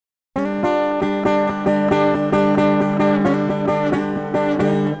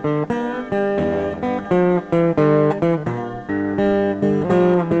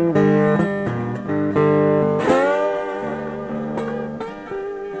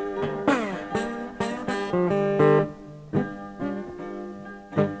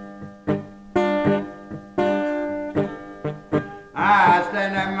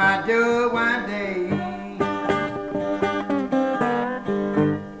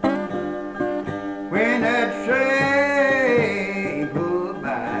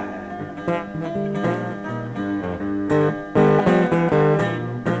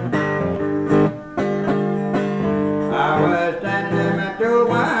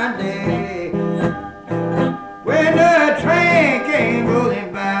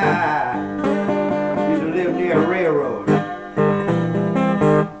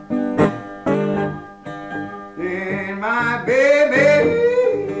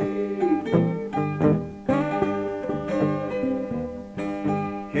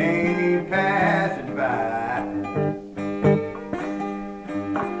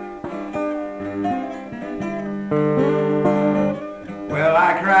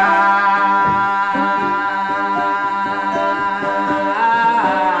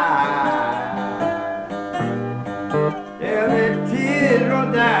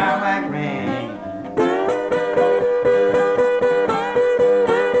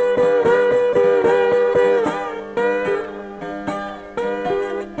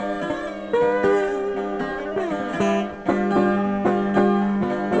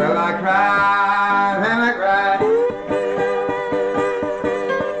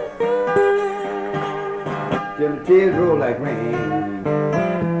Tears roll like rain.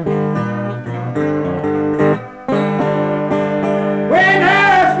 When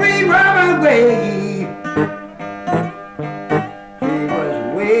her sweet woman waved, she was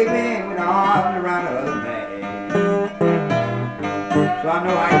waving with arms around her back. So I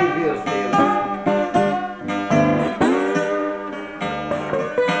know how you feel, Stelios.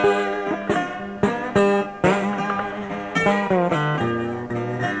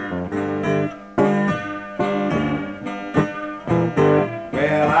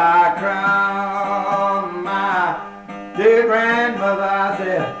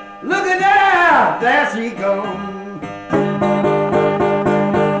 There she goes.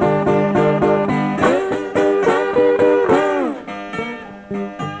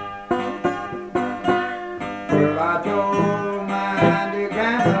 Well, I told my dear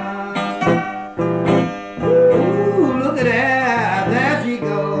grandma, ooh, look at that, there she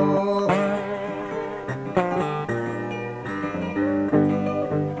goes.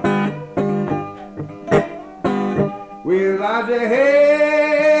 Well, I said, hey,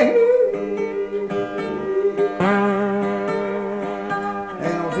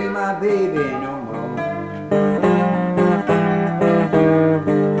 baby no more.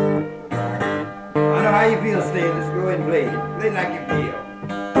 I know how you feel, Stelios. Go ahead and play it. Play like you feel.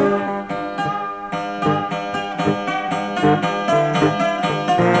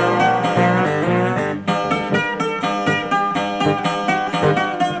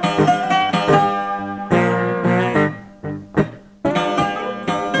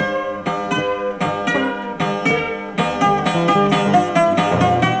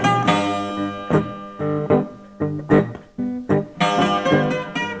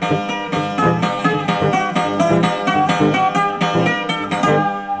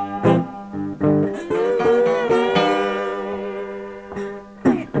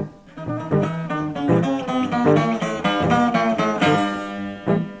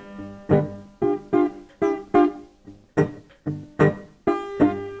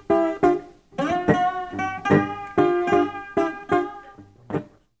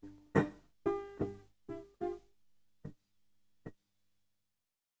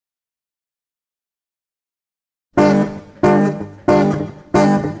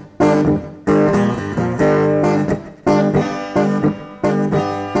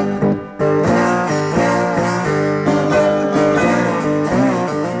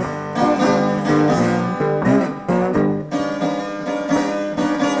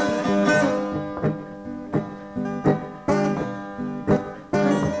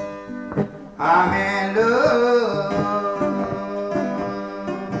 I'm in love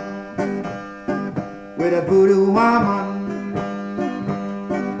with a voodoo woman.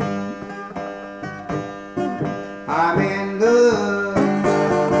 I'm in love.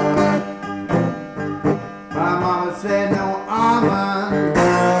 My mama said no almond.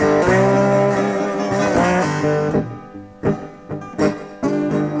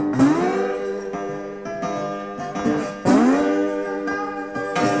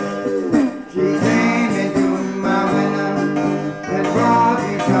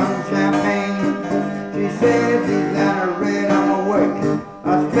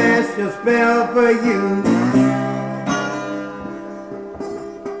 A spell for you.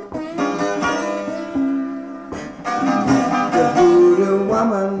 The Voodoo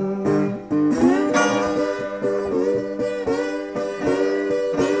Woman.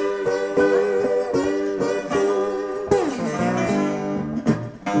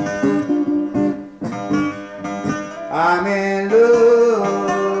 I'm in love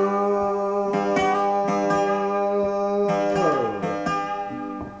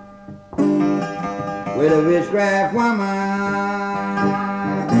with a witchcraft woman.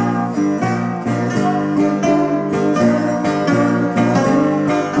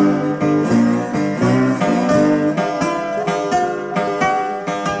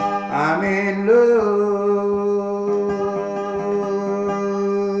 I'm in love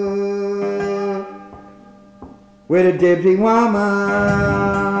with a gypsy woman.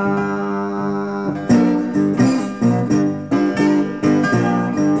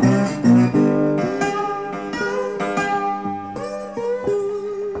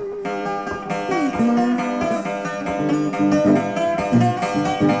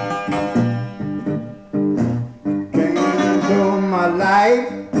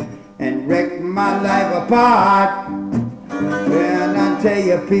 tell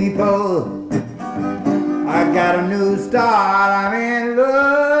you people, I got a new start, I'm in love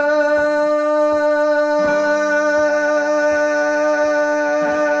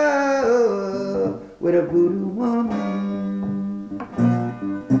with a voodoo woman.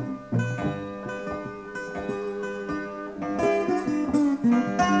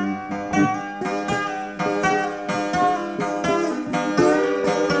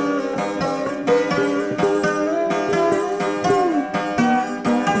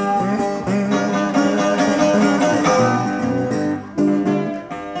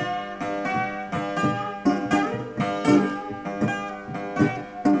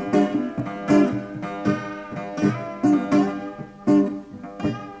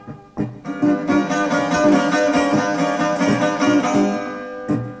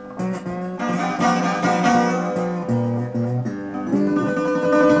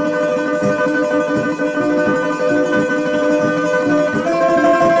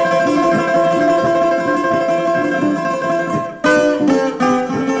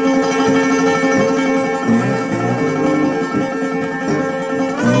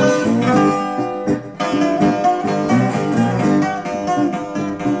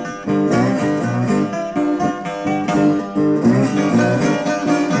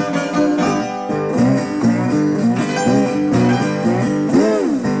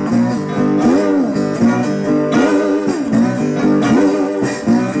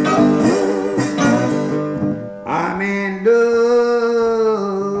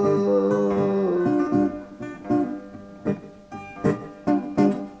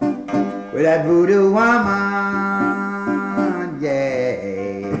 With that voodoo woman,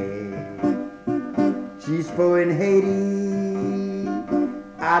 yeah. She's for in Haiti,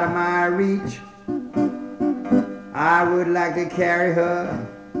 out of my reach. I would like to carry her,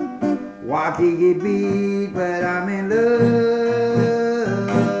 Waikiki Beach, but I'm in love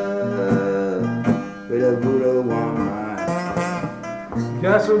with a voodoo woman.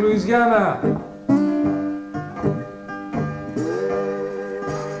 Γεια σου, Λουιζιάνα.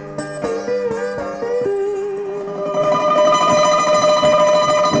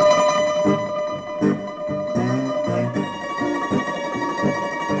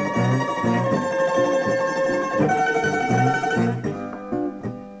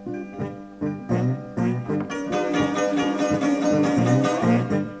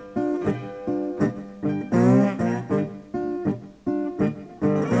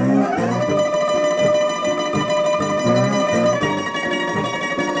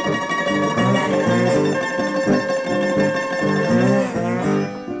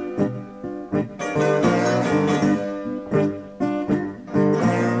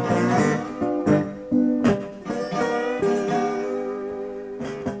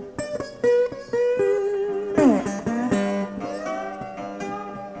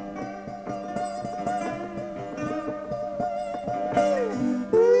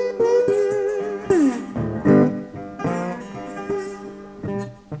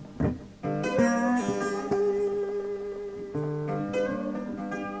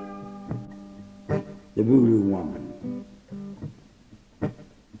 The Voodoo Woman.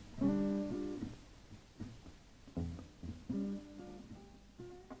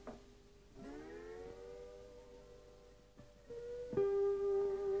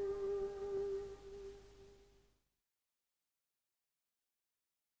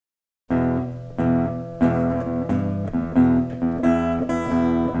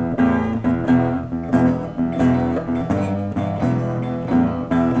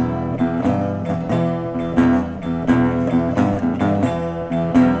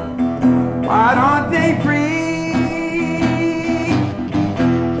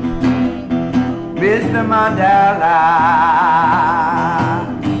 Mr. Mandela,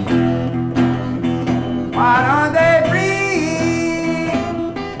 why don't they free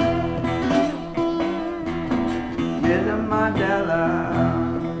Mr. Mandela?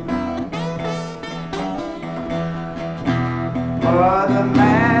 For the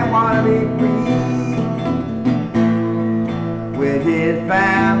man wanna be free with his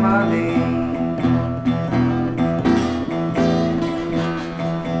family.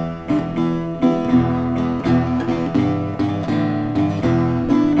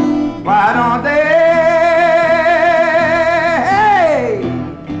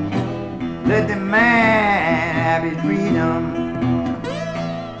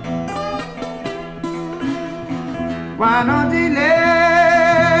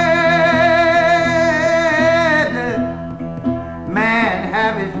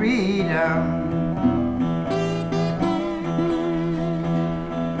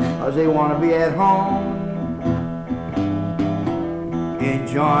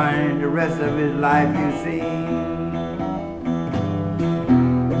 enjoying the rest of his life, you see.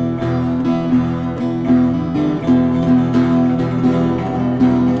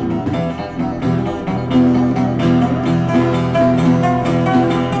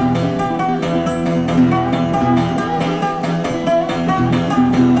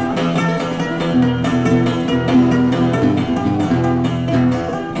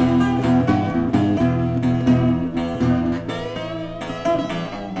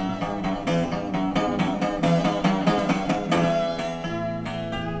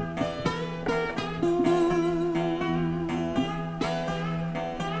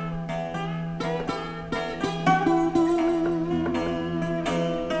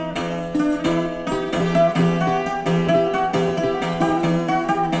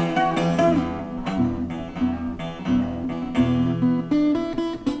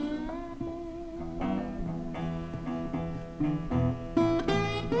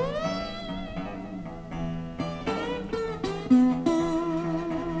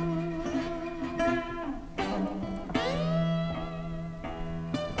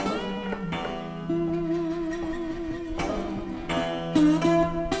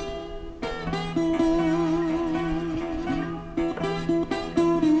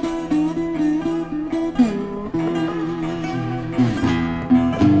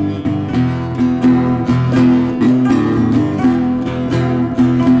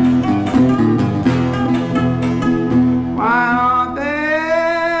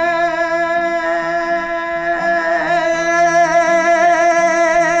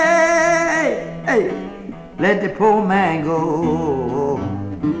 Let the poor man go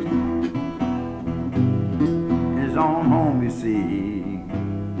his own home, you see,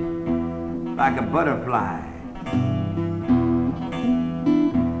 like a butterfly.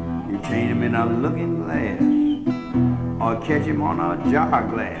 You chain him in a looking glass or catch him on a jar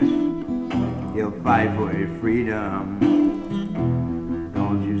glass. He'll fight for his freedom,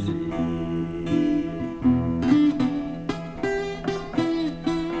 don't you see?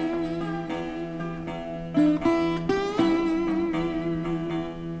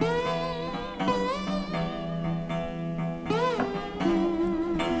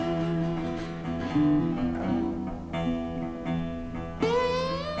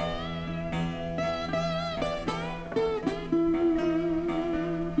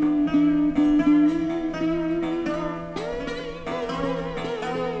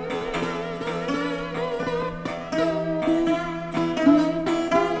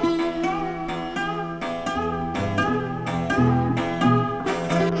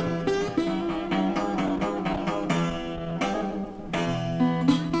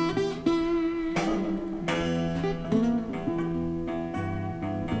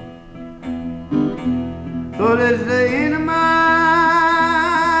 So this is the end of my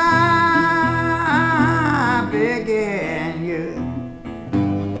begging you.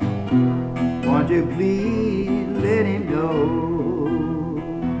 Won't you please let him go?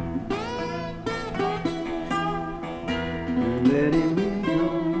 Let him go.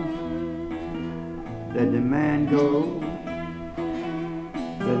 Let the man go.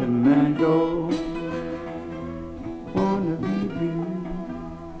 Let the man go. Wanna be free.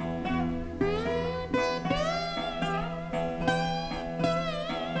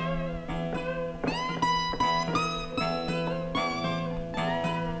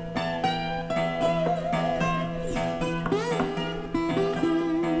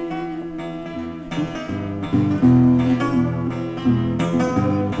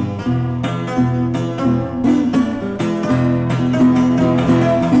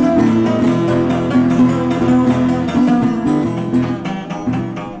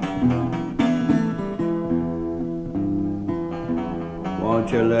 Won't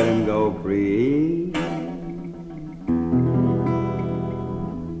you let him go free?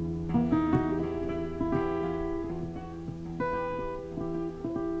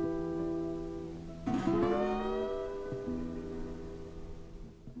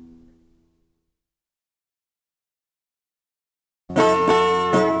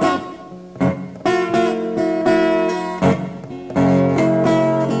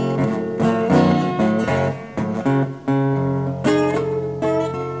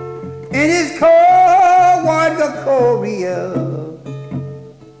 In his cold water Korea,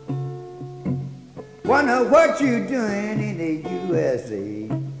 wonder what you doing in the USA.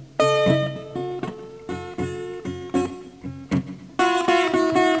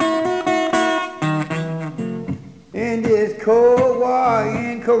 In this cold war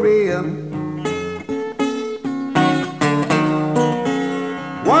in Korea,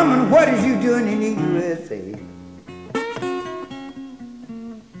 woman, what is you doing in the USA?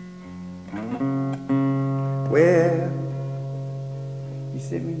 Well, you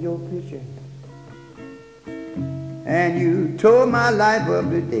sent me your picture and you tore my life up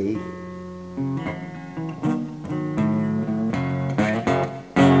today.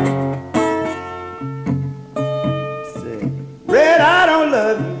 Say, Red, I don't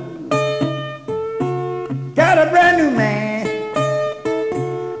love you. Got a brand new man.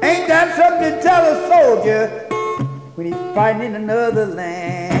 Ain't that something to tell a soldier when he's fighting in another land?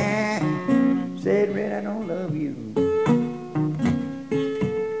 Said, Red, I don't love you.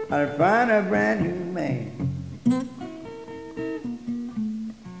 I'll find a brand new man.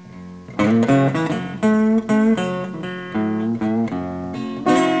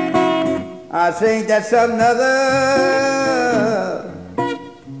 I say, ain't that something other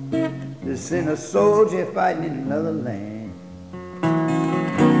to send a soldier fighting in another land?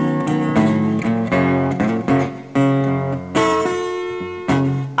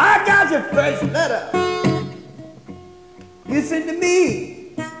 I got your first letter you sent to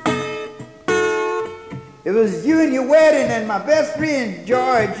me. It was you and your wedding and my best friend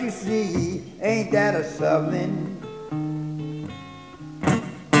George, you see. Ain't that a something?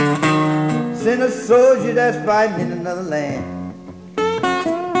 Send a soldier that's fighting in another land.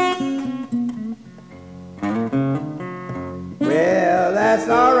 Well, that's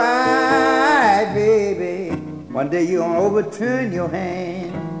all right, baby. One day you're gonna overturn your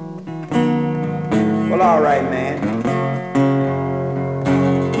hand. Well, all right, man.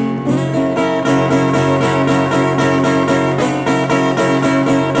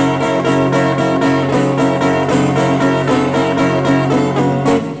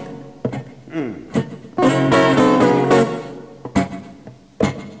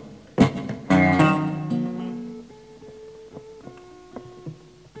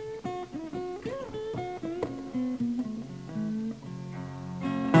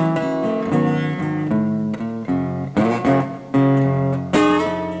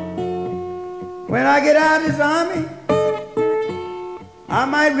 When I get out of this army, I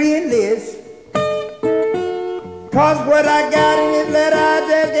might re-enlist. 'Cause what I got in this letter, I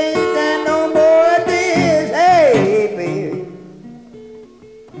just ain't stand no more of this. Hey, baby,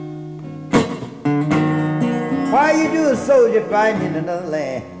 why you do a soldier fighting in another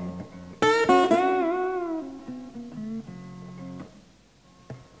land?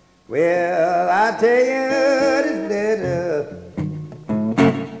 Well, I tell you this letter,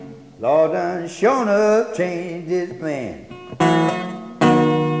 Lord done shown up, changed his plan.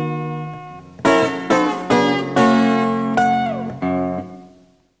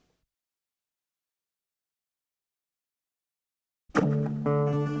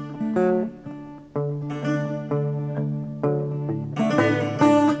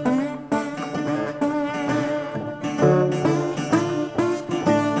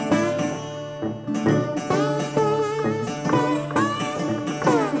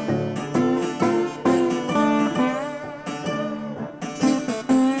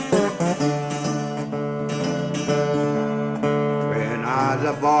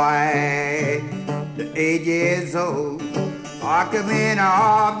 The 8 years old, occupant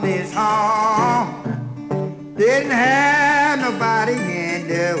of this home, didn't have nobody in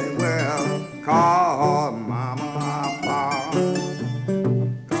the world called Mama, Papa,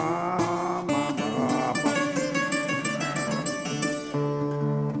 called Mama, Papa.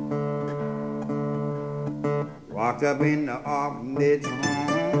 Walked up in the orphanage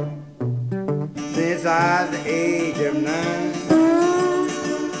home since I was the age of 9.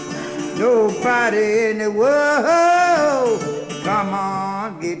 Nobody in the world, come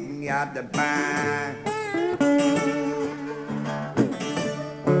on, get me out the bind.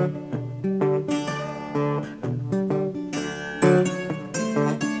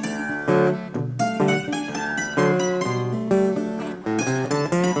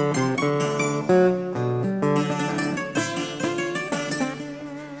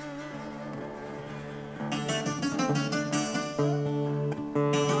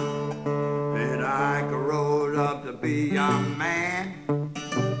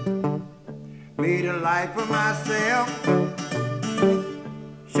 For myself,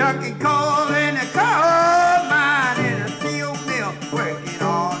 shucking coal in a coal mine in a steel mill, working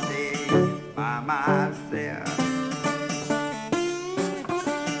all day by myself.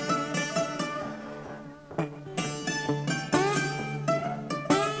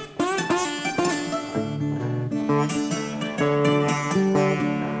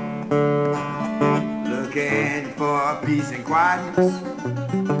 Looking for peace and quietness,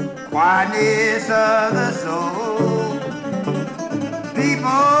 quietness of the soul.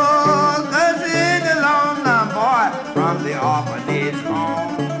 People sing along the boy from the orphanage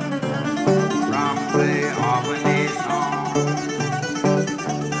home, from the orphanage.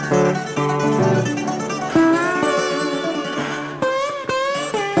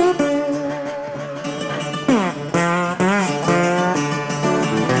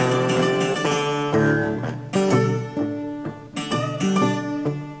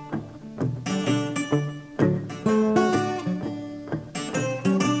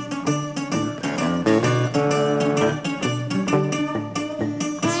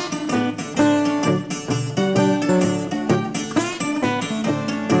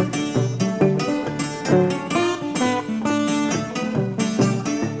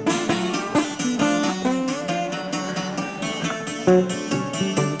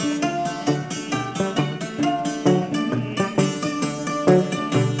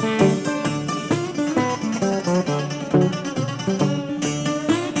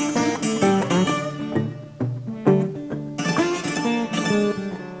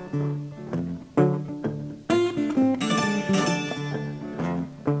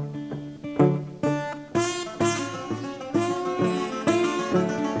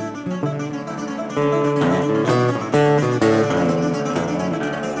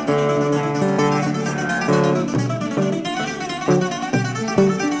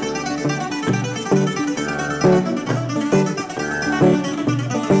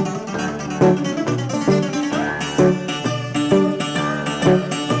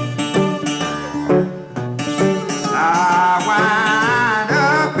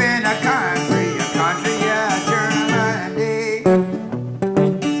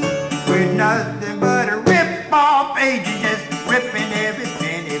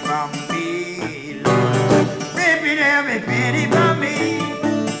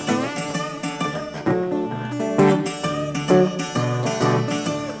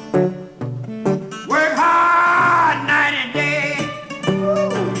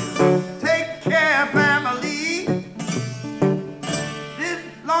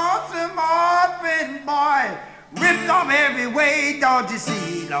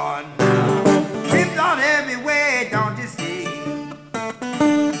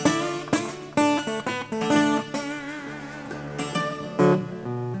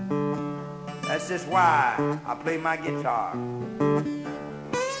 is why I play my guitar.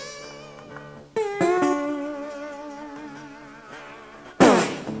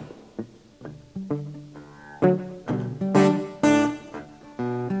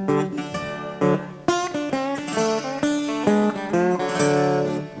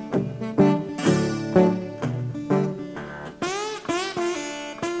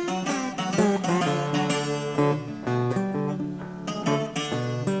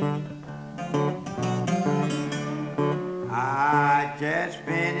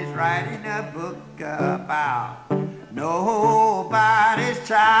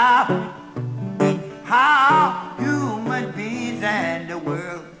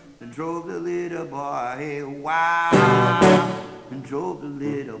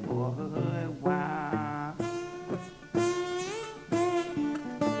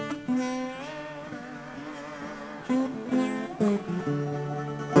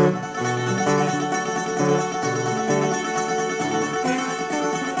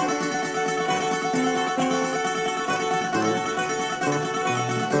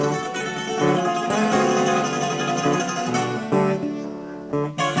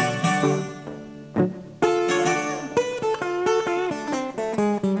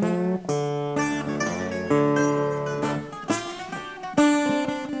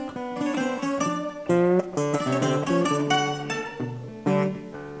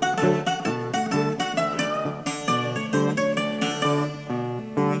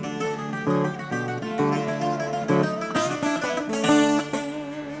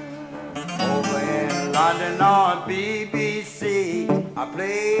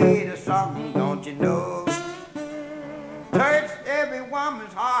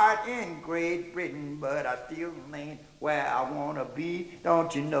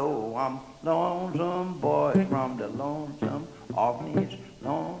 Don't you know I'm lonesome boy from the lonesome orphanage,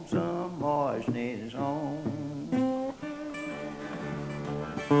 lonesome boys need his home.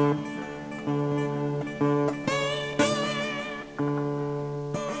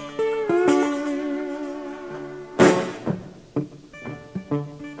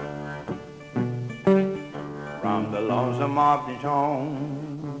 From the lonesome orphanage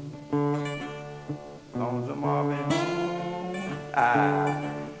home, lonesome orphanage home.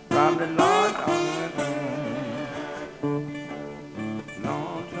 From the Lord on the home,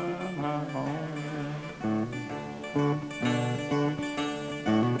 lonesome home.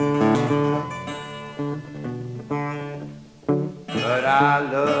 But I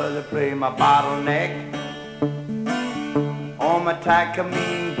love to play my bottleneck on my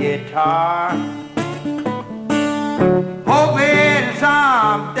Takamine guitar, hoping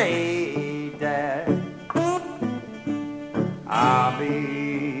someday that I'll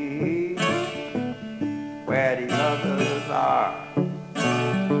be where the others are.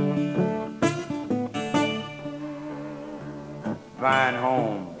 Fine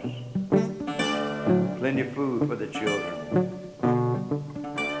homes, plenty of food for the children,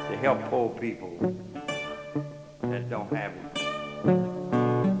 to help poor people that don't have it.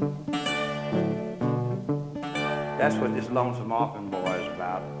 That's what this Lonesome Orphan Boy is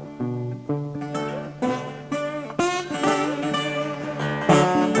about.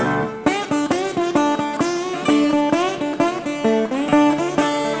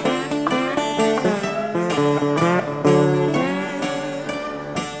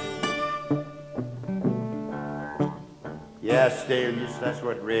 Yes, Stelios, that's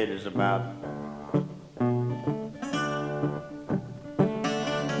what Red is about.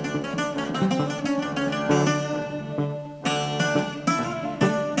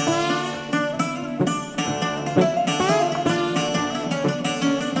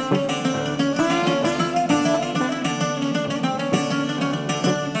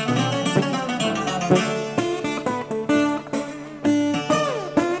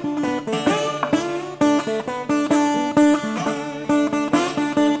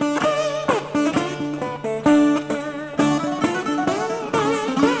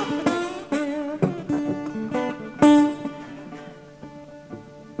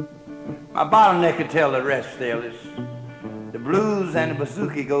 My bottleneck could tell the rest, Stelios. The blues and the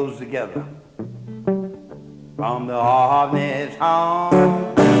bouzouki goes together. From the orphanage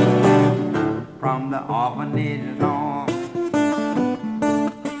home, from the orphanage home.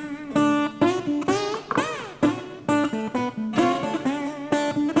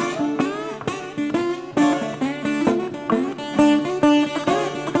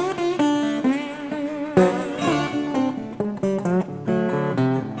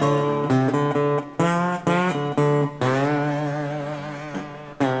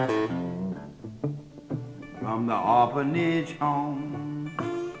 From the orphanage home.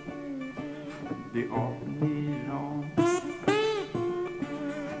 orphanage home.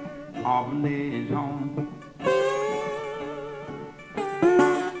 Orphanage home.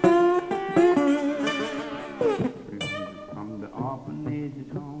 From the orphanage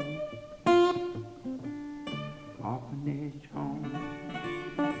home. Orphanage home.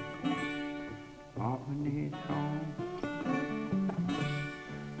 Orphanage home.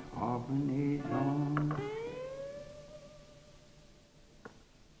 Orphanage home.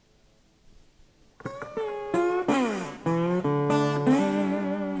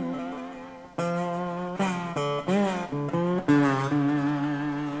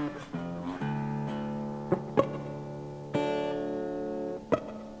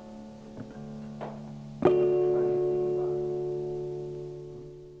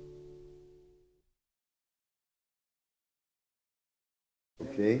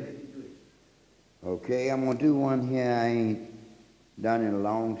 Okay, I'm gonna do one here I ain't done in a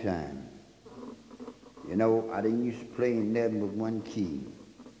long time. You know, I didn't used to play in nothing but one key.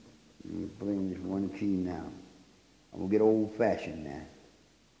 I'm playing this one key now. I'm gonna get old-fashioned now.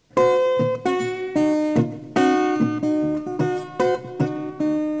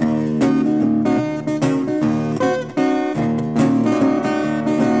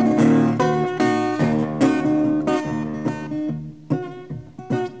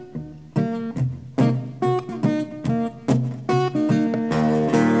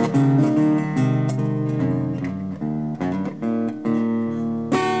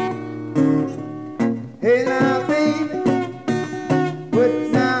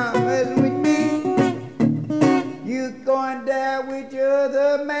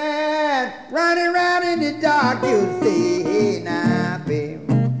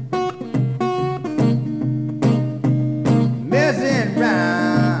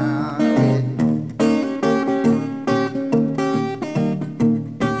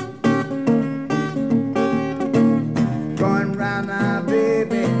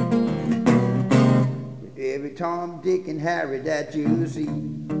 That you see.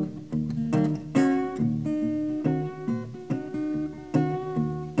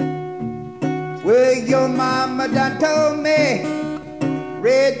 Well, your mama done told me,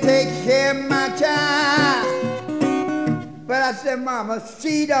 Red, take care of my child. But I said, Mama,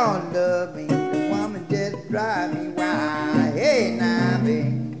 she don't love me. The woman just drive me wild. Hey, now,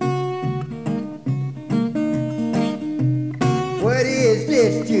 baby. What is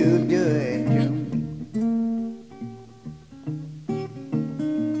this you doing to me?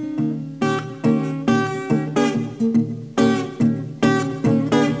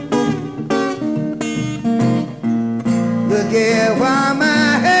 Yeah, why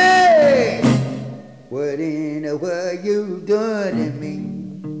my hey? What in the world you done to me?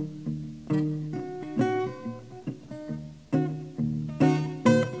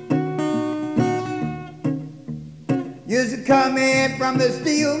 Used to come in from the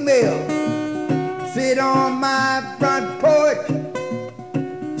steel mill, sit on my front porch.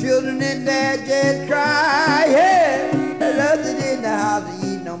 Children in there just cry. Hey, I love it in the house to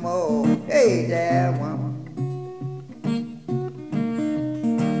eat no more. Hey, there, woman.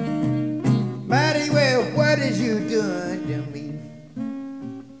 Mighty well, what is you doing to me?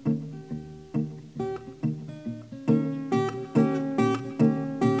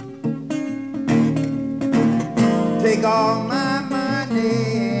 Take all my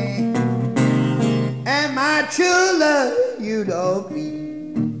money and my true love, you don't be.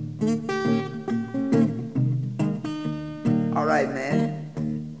 All right, man.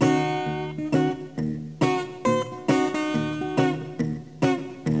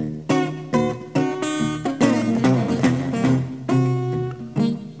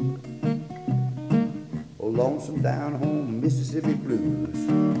 Lonesome down home Mississippi blues.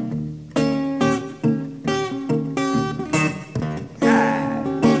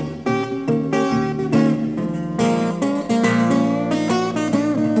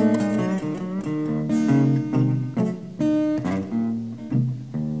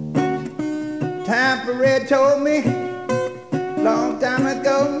 Tampa told me long time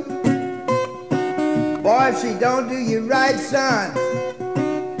ago, boy, if she don't do you right, son,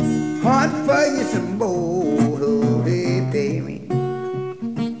 hunt for you some more, holy baby.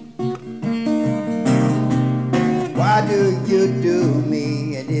 Why do you do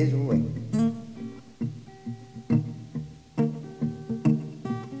me in this way?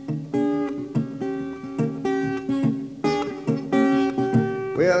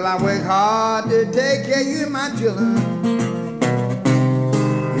 Well, I work hard to take care of you and my children.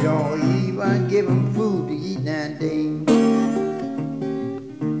 You don't even give them food to eat nowadays.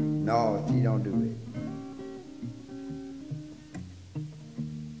 No, she don't do it.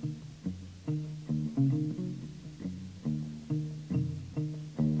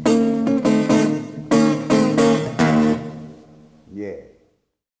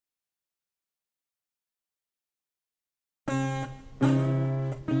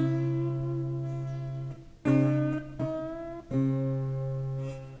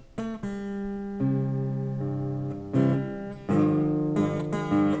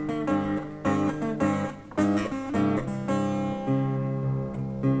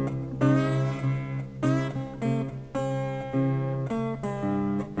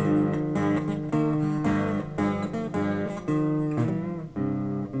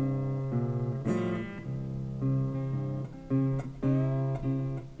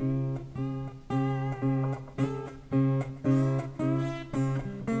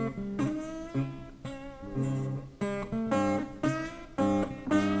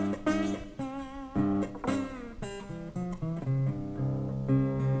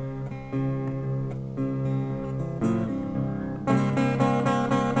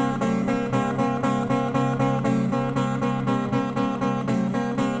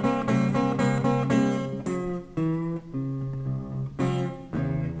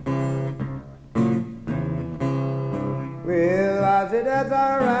 said that's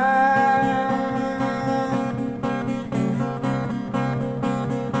alright.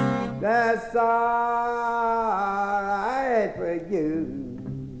 That's alright for you.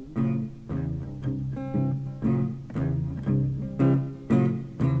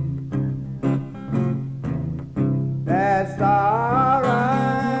 That's alright,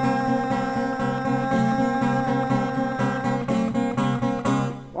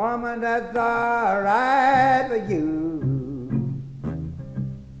 woman, that's alright for you.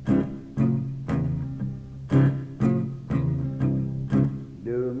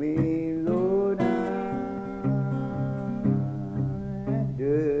 Do me low down and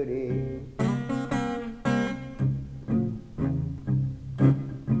dirty.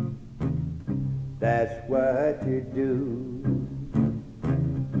 That's what you do.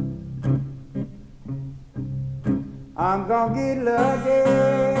 I'm gonna get lucky.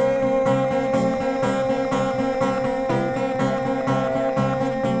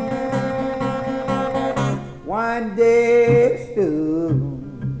 One day soon.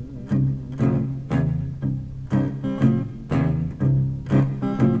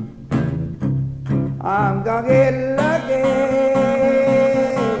 I'm gonna get lucky.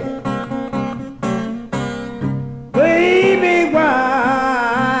 Baby,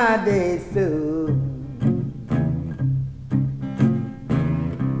 one day soon.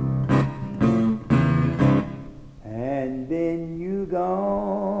 And then you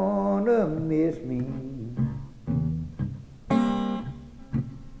gonna miss me.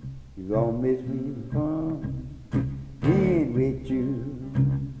 You gonna miss me from being with you.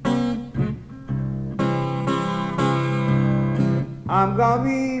 I'm gonna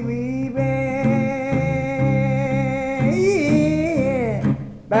be weaving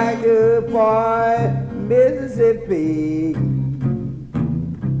back to Fort Mississippi.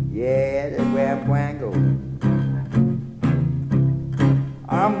 Yeah, that's where I'm going to go.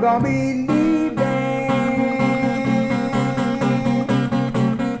 I'm gonna be leaving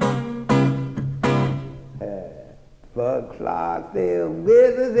for Clarksville,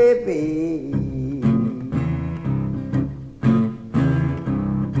 Mississippi.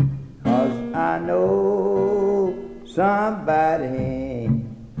 I know somebody,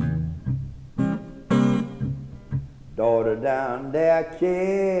 daughter down there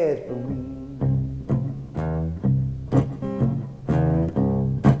cares for me.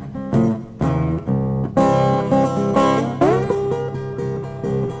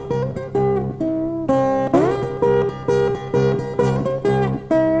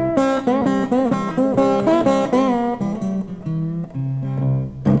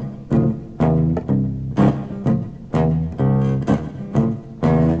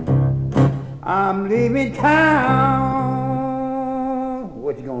 I'm leaving town.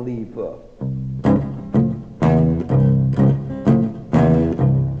 What you gonna leave for?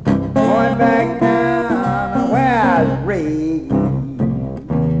 Going back down where I was raised.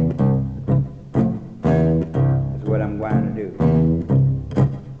 That's what I'm going to do.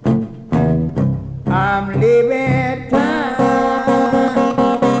 I'm leaving town.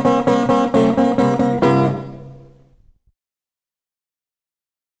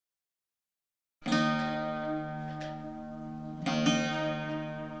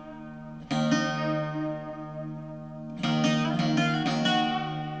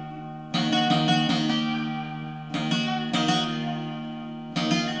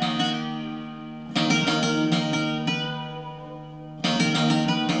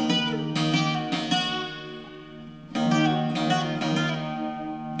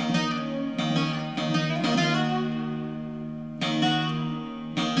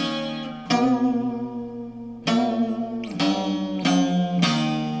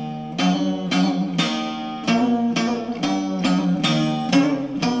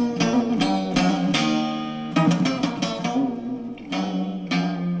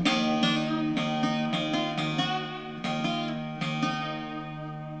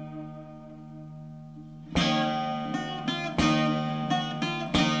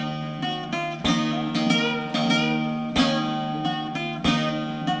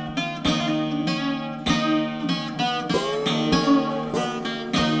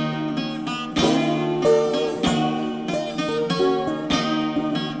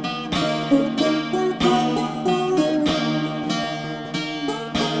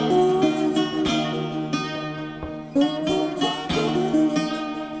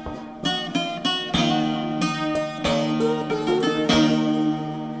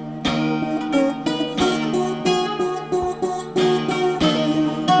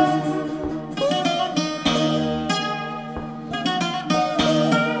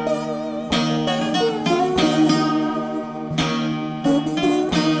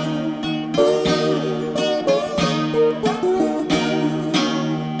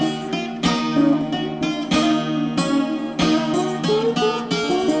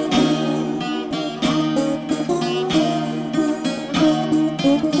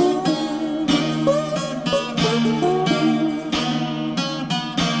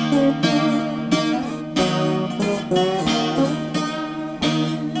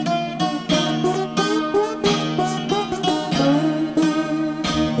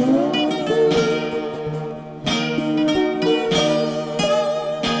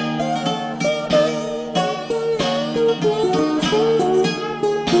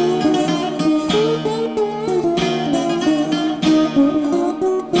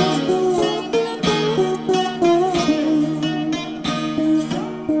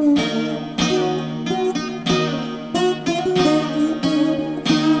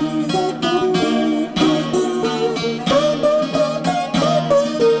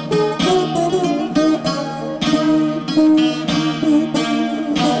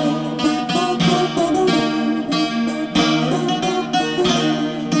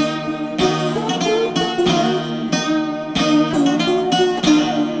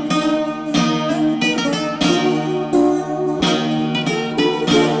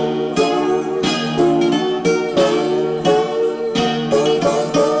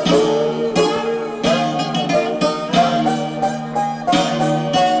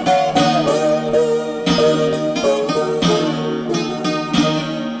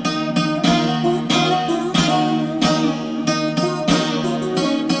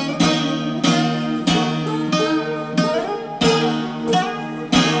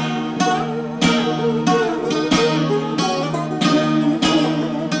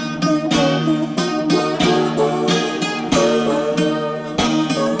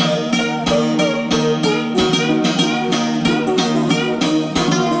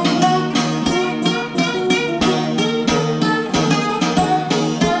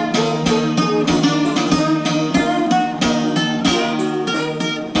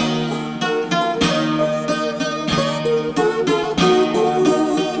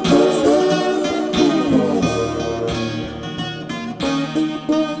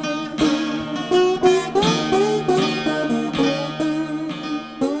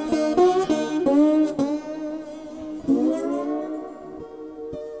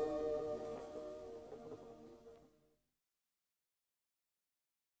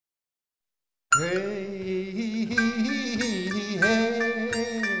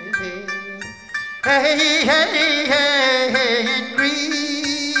 Hey, hey, hey, in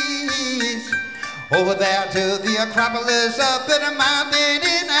Greece, over there to the Acropolis up in a mountain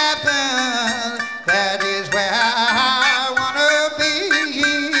in Athens. That is where I wanna be.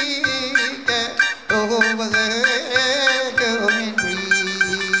 Yeah, over there, go in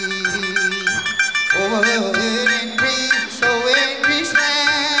Greece, over there in Greece, so in Greece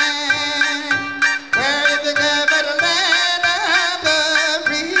land, where is the better land of the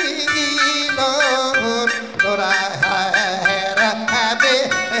free, Lord. Lord, I had a happy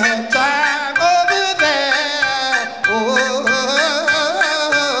time over there.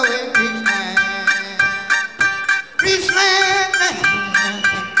 Oh, in Greece land, Greece land,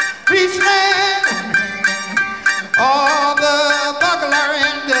 Greece land. All the buckler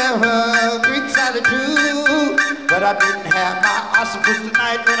and the Greek salad too. But I didn't have my octopus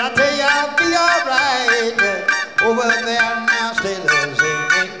tonight. But I tell you, I'll be alright over there now, Stelios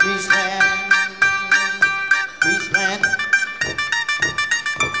in Greece land, Greece land.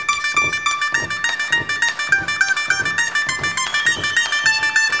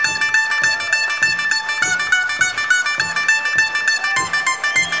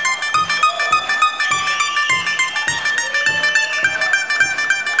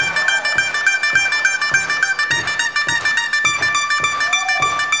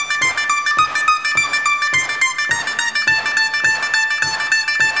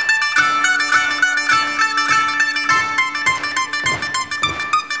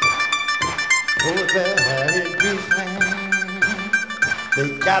 Over there in Greece land, they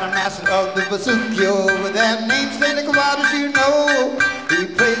got a master of the bouzouki over there named Stelios Waters, you know. He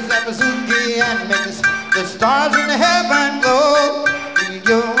plays that bouzouki and makes the stars in the heaven glow. You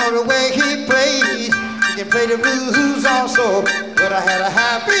know the way he plays, he can play the blues also. But I had a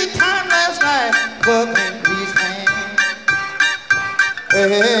happy time last night up in Greece land.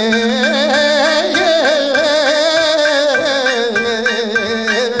 Hey,